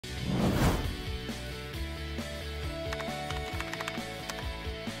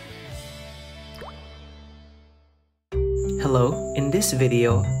Hello, in this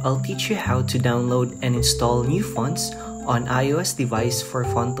video, I'll teach you how to download and install new fonts on iOS device for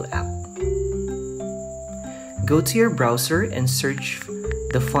Phonto app. Go to your browser and search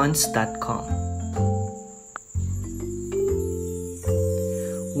thefonts.com.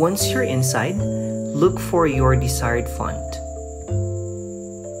 Once you're inside, look for your desired font.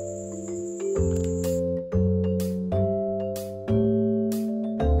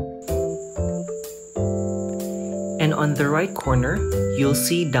 And on the right corner, you'll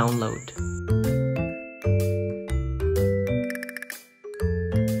see Download.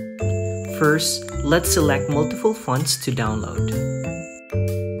 First, let's select multiple fonts to download.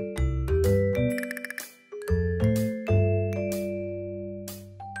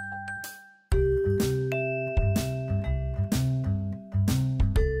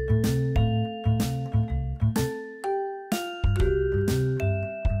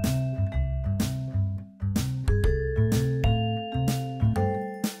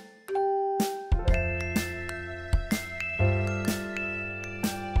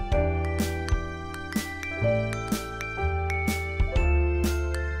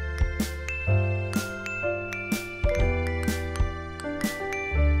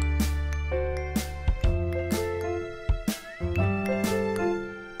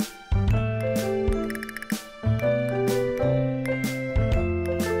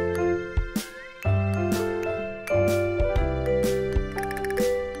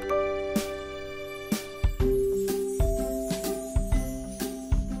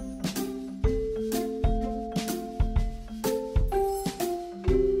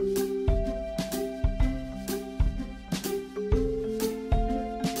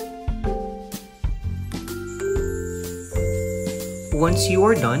 Once you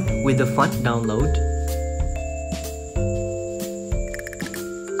are done with the font download,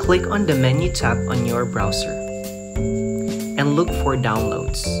 click on the menu tab on your browser and look for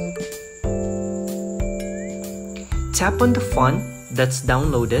Downloads. Tap on the font that's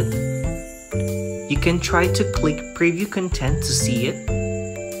downloaded. You can try to click Preview Content to see it.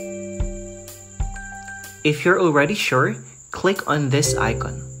 If you're already sure, click on this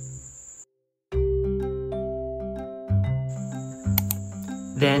icon.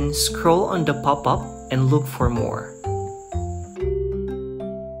 Then scroll on the pop-up and look for more.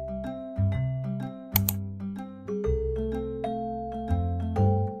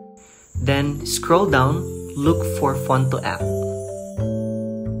 Then scroll down, look for Phonto app.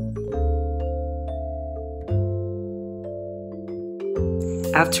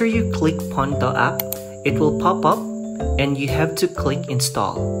 After you click Phonto app, it will pop up and you have to click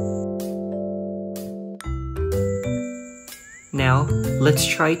Install. Now, let's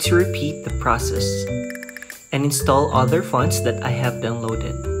try to repeat the process and install other fonts that I have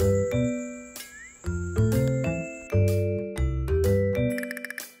downloaded.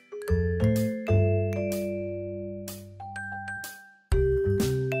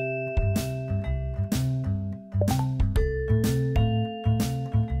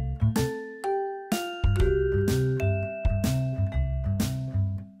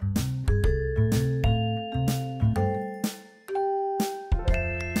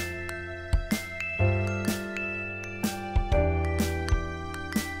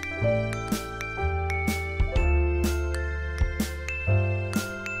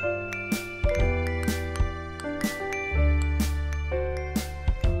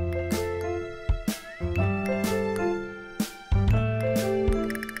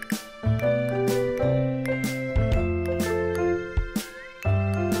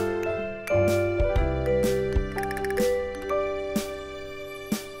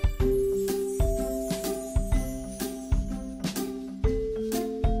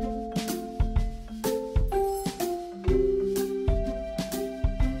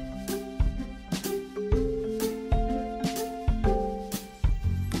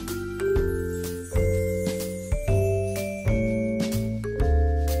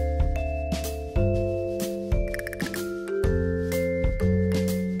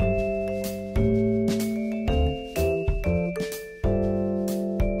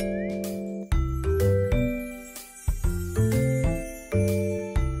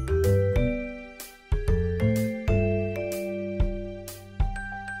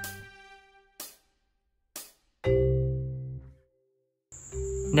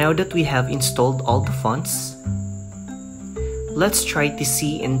 Now that we have installed all the fonts, let's try to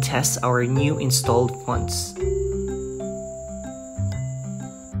see and test our new installed fonts.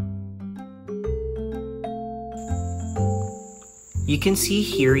 You can see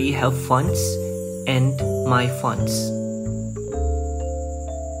here you have fonts and my fonts.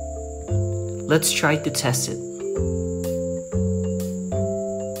 Let's try to test it.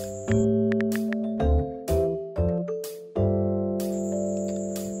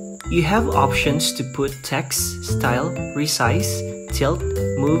 You have options to put text, style, resize, tilt,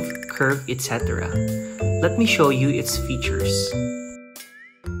 move, curve, etc. Let me show you its features.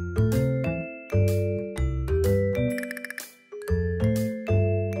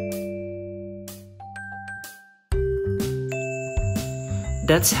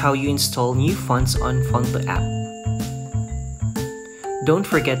 That's how you install new fonts on Phonto app. Don't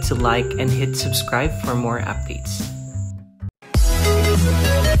forget to like and hit subscribe for more updates.